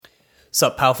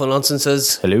Sup, powerful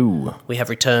nonsenses? Hello. We have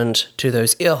returned to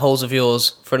those ear holes of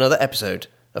yours for another episode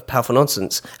of Powerful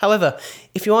Nonsense. However,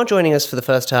 if you are joining us for the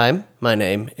first time, my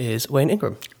name is Wayne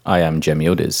Ingram. I am Jem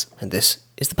Yildiz. And this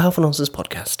is the Powerful Nonsense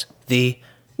Podcast, the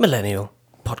Millennial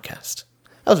Podcast.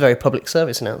 That was a very public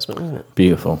service announcement, wasn't it?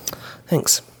 Beautiful.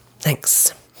 Thanks.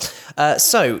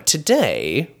 So,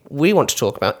 today, we want to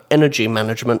talk about energy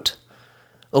management.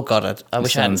 Oh, God, I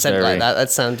wish I hadn't said it like that. That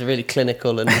sounds really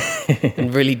clinical and,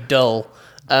 and really dull.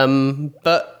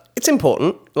 But it's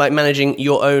important, like managing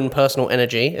your own personal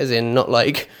energy, as in not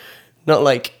like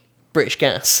British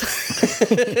Gas,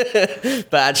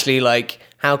 but actually like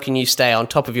how can you stay on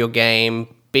top of your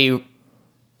game, be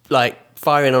like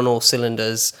firing on all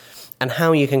cylinders, and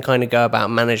how you can kind of go about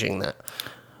managing that.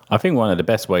 I think one of the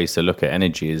best ways to look at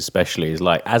energy especially is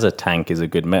like as a tank is a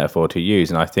good metaphor to use.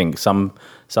 And I think some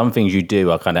things you do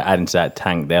are kind of adding to that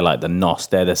tank. They're like the NOS.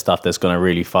 They're the stuff that's going to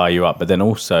really fire you up. But then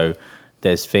also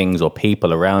there's things or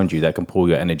people around you that can pull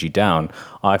your energy down.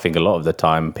 I think a lot of the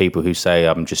time people who say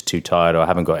I'm just too tired or I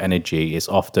haven't got energy, it's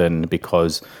often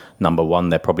because, number one,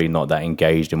 they're probably not that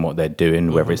engaged in what they're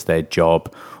doing, whether it's their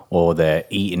job or they're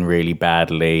eating really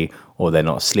badly or they're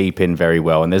not sleeping very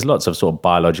well. And there's lots of sort of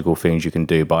biological things you can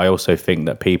do. But I also think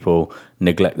that people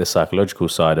neglect the psychological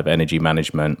side of energy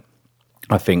management.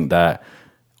 I think that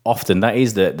often that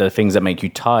is the things that make you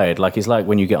tired. Like it's like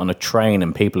when you get on a train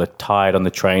and people are tired on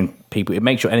the train, it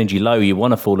makes your energy low. You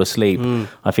want to fall asleep.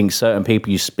 I think certain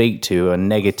people you speak to are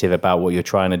negative about what you're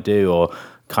trying to do or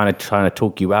kind of trying to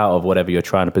talk you out of whatever you're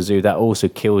trying to pursue. That also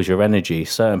kills your energy.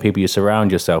 Certain people you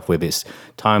surround yourself with. It's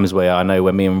times where I know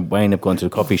when me and Wayne have gone to the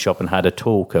coffee shop and had a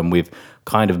talk and we've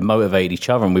kind of motivated each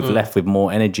other and we've left with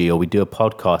more energy, or we do a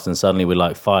podcast and suddenly we're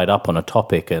like fired up on a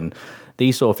topic. And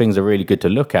these sort of things are really good to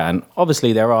look at. And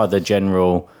obviously there are the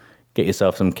general, get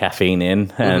yourself some caffeine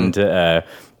in and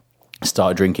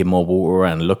start drinking more water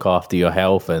and look after your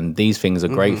health. And these things are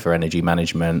great for energy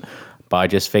management. But I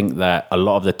just think that a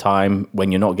lot of the time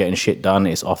when you're not getting shit done,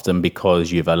 it's often because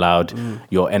you've allowed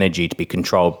your energy to be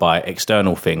controlled by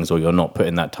external things or you're not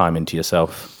putting that time into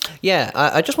yourself. Yeah,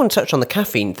 I just want to touch on the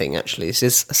caffeine thing, actually. This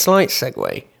is a slight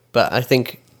segue, but I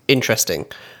think interesting.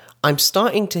 I'm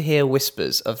starting to hear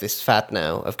whispers of this fad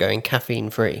now of going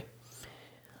caffeine-free.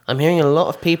 I'm hearing a lot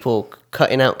of people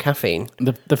cutting out caffeine.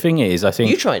 The thing is, I think...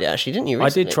 You tried it, actually, didn't you,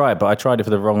 recently? I did try it, but I tried it for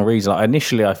the wrong reason. Like,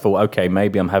 initially, I thought, okay,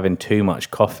 maybe I'm having too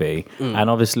much coffee. And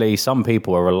obviously, some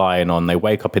people are relying on, they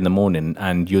wake up in the morning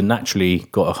and you naturally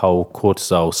got a whole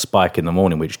cortisol spike in the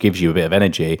morning, which gives you a bit of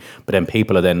energy. But then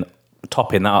people are then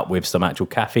topping that up with some actual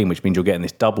caffeine, which means you're getting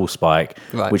this double spike,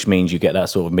 which means you get that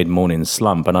sort of mid-morning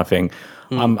slump. And I think...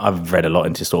 I've read a lot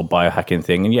into sort of biohacking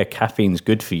thing, and yeah, caffeine's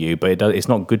good for you, but it's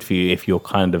not good for you if you're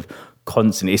kind of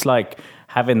constantly. It's like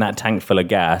having that tank full of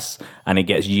gas and it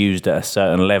gets used at a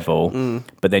certain level,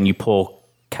 but then you pour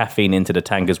caffeine into the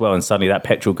tank as well, and suddenly that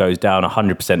petrol goes down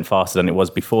 100% faster than it was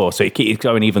before, so it keeps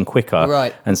going even quicker.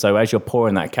 Right. And so as you're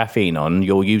pouring that caffeine on,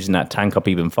 you're using that tank up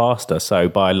even faster. So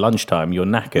by lunchtime, you're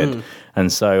knackered.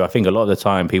 And so I think a lot of the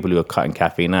time, people who are cutting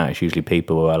caffeine out, it's usually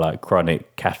people who are like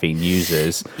chronic caffeine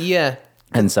users. Yeah.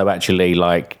 And so actually,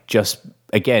 like, just,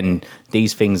 again,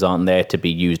 these things aren't there to be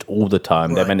used all the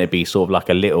time. They're meant to be sort of like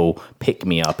a little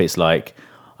pick-me-up. It's like,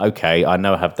 okay, I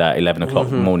know I have that 11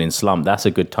 o'clock morning slump. That's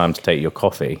a good time to take your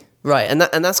coffee. Right, and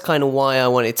that's kind of why I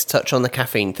wanted to touch on the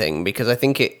caffeine thing, because I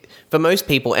think for most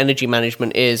people, energy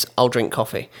management is, I'll drink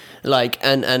coffee, like,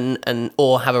 and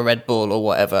or have a Red Bull or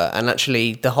whatever. And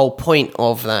actually, the whole point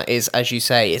of that is, as you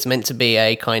say, it's meant to be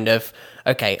a kind of,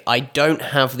 okay, I don't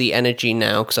have the energy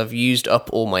now because I've used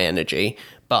up all my energy,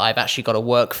 but I've actually got to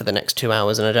work for the next 2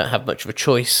 hours and I don't have much of a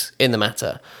choice in the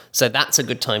matter. So that's a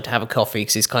good time to have a coffee,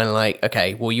 because it's kind of like,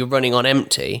 okay, well, you're running on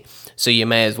empty, so you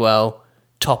may as well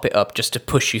top it up just to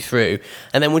push you through.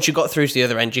 And then once you got through to the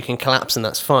other end, you can collapse and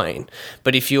that's fine.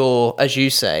 But if you're, as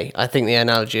you say, I think the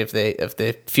analogy of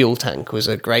the fuel tank was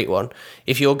a great one.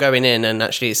 If you're going in and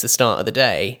actually it's the start of the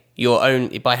day, you're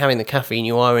only, by having the caffeine,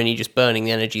 you are only just burning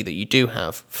the energy that you do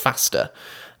have faster.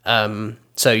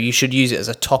 So you should use it as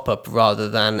a top-up rather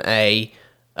than a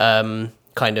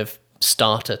kind of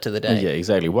starter to the day. Yeah,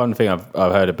 exactly. One thing I've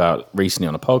heard about recently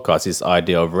on a podcast is this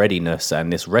idea of readiness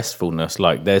and this restfulness.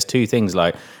 Like, there's two things.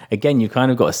 Like, again, you kind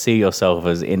of got to see yourself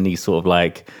as in these sort of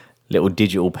like little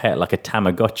digital pet, like a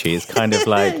Tamagotchi. It's kind of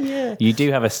like you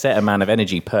do have a set amount of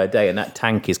energy per day, and that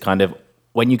tank is kind of,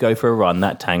 when you go for a run,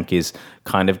 that tank is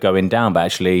kind of going down, but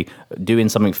actually doing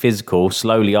something physical,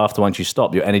 slowly after once you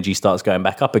stop, your energy starts going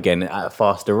back up again at a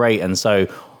faster rate. And so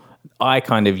I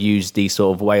kind of use the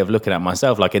sort of way of looking at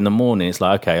myself. Like in the morning, it's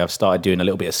like, okay, I've started doing a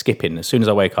little bit of skipping. As soon as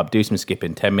I wake up, do some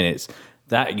skipping, 10 minutes.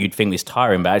 that you'd think is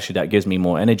tiring, but actually that gives me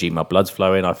more energy. My blood's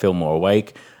flowing, I feel more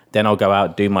awake. Then I'll go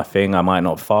out, do my thing. I might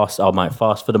not fast. I might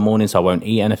fast for the morning, so I won't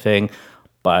eat anything.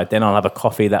 But then I'll have a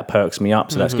coffee that perks me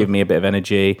up, so that's giving me a bit of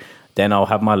energy. Then I'll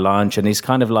have my lunch, and it's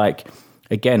kind of like,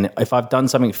 again, if I've done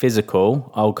something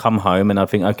physical, I'll come home and I'll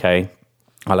think, okay,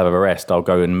 I'll have a rest. I'll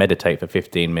go and meditate for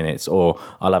 15 minutes, or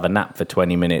I'll have a nap for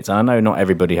 20 minutes. And I know not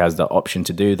everybody has the option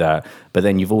to do that, but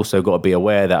then you've also got to be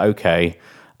aware that, okay,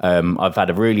 I've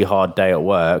had a really hard day at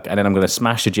work, and then I'm going to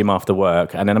smash the gym after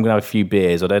work, and then I'm going to have a few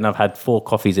beers, or then I've had 4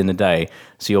 coffees in a day.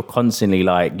 So you're constantly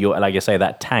like you say,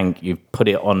 that tank, you've put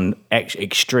it on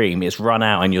extreme, it's run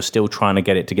out, and you're still trying to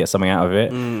get something out of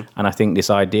it. And I think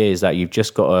this idea is that you've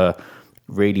just got to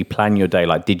really plan your day.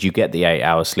 Like, did you get the 8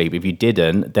 hours sleep? If you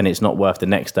didn't, then it's not worth the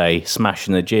next day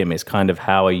smashing the gym. It's kind of,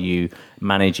 how are you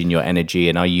managing your energy,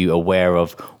 and are you aware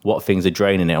of what things are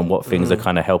draining it and what things are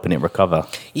kind of helping it recover?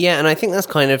 Yeah, and I think that's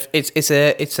kind of, it's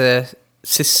a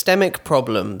systemic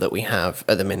problem that we have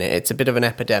at the minute. It's a bit of an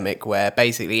epidemic where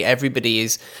basically everybody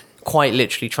is quite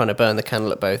literally trying to burn the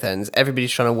candle at both ends.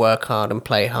 Everybody's trying to work hard and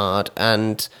play hard,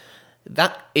 and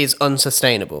that is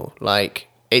unsustainable. Like,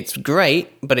 it's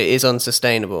great, but it is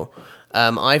unsustainable.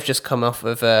 I've just come off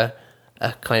of a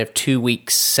kind of 2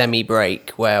 weeks semi-break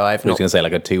where I've not... I was going to say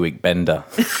like a 2-week bender.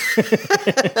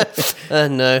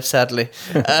 No, sadly.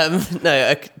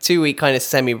 No, a 2-week kind of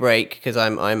semi-break, because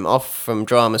I'm off from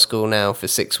drama school now for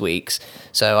 6 weeks.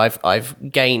 So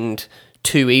I've gained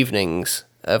 2 evenings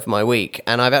of my week,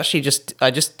 and I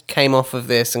just came off of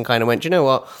this and kind of went, you know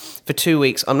what? For 2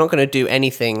 weeks, I'm not going to do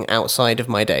anything outside of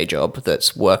my day job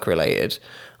that's work-related.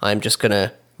 I'm just going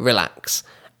to relax.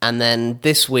 And then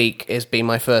this week has been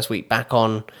my first week back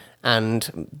on,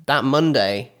 and that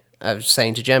Monday, I was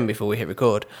saying to Jem before we hit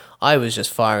record, I was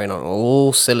just firing on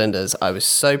all cylinders. I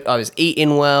was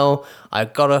eating well. I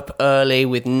got up early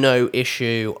with no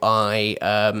issue. I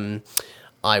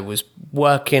was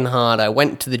working hard. I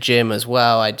went to the gym as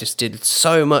well. I just did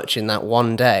so much in that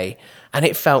one day, and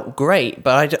it felt great.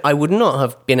 But I would not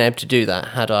have been able to do that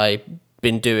had I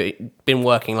been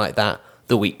working like that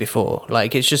the week before.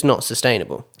 Like, it's just not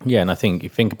sustainable. Yeah, and I think you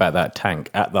think about that tank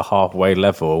at the halfway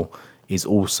level is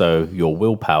also your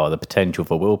willpower, the potential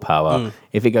for willpower.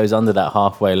 If it goes under that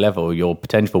halfway level, your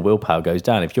potential for willpower goes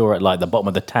down. If you're at like the bottom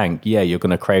of the tank, yeah, you're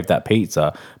going to crave that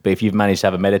pizza. But if you've managed to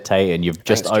have a meditate and you've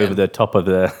just over the top of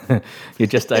the, you're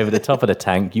just over the top of the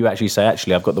tank, you actually say,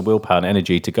 actually, I've got the willpower and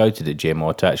energy to go to the gym,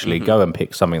 or to actually go and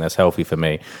pick something that's healthy for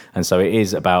me. And so it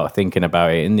is about thinking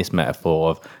about it in this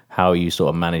metaphor of how you sort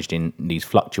of managed in these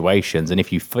fluctuations. And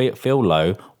if you feel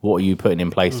low, what are you putting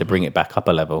in place to bring it back up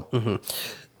a level?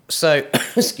 So,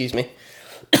 excuse me.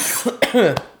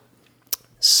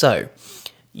 So,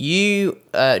 you,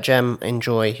 Jem,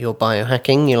 enjoy your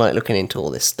biohacking. You like looking into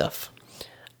all this stuff.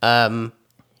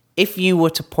 If you were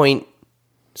to point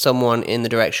someone in the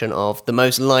direction of the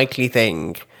most likely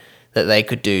thing that they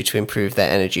could do to improve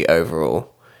their energy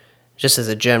overall, just as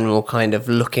a general kind of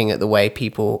looking at the way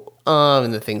people are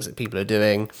and the things that people are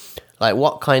doing, like,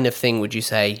 what kind of thing would you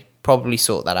say probably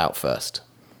sort that out first?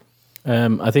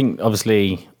 I think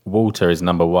obviously water is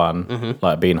number one,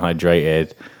 like being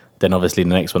hydrated. Then obviously the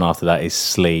next one after that is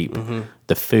sleep.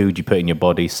 The food you put in your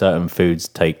body, certain foods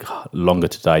take longer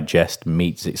to digest,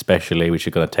 meats especially, which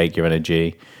are going to take your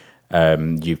energy.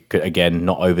 You could, again,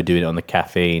 not overdoing it on the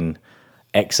caffeine.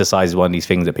 Exercise is one of these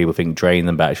things that people think drain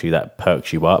them, but actually that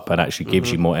perks you up and actually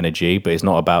gives you more energy. But it's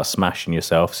not about smashing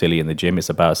yourself silly in the gym. It's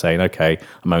about saying, okay,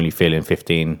 I'm only feeling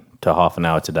 15 to half an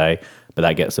hour today, but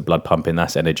that gets the blood pumping,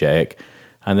 that's energetic.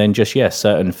 And then just,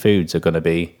 certain foods are going to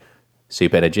be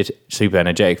super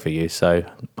energetic for you. So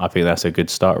I think that's a good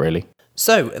start, really.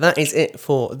 So that is it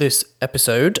for this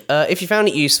episode. If you found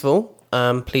it useful,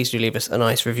 please do leave us a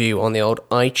nice review on the old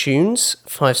iTunes.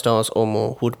 5 stars or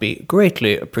more would be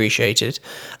greatly appreciated.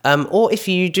 Or if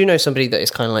you do know somebody that is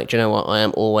kind of like, do you know what, I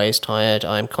am always tired,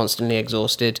 I am constantly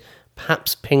exhausted,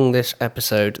 perhaps ping this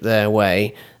episode their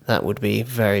way. That would be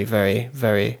very, very,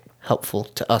 very helpful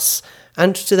to us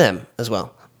and to them as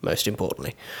well, most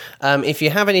importantly. If you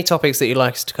have any topics that you'd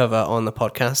like us to cover on the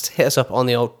podcast, hit us up on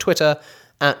the old Twitter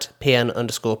at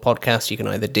PN_podcast. You can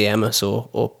either DM us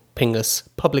or ping us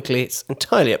publicly. It's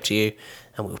entirely up to you,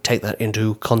 and we'll take that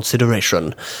into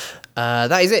consideration.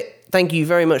 That is it. Thank you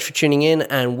very much for tuning in,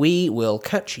 and we will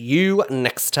catch you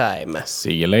next time.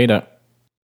 See you later.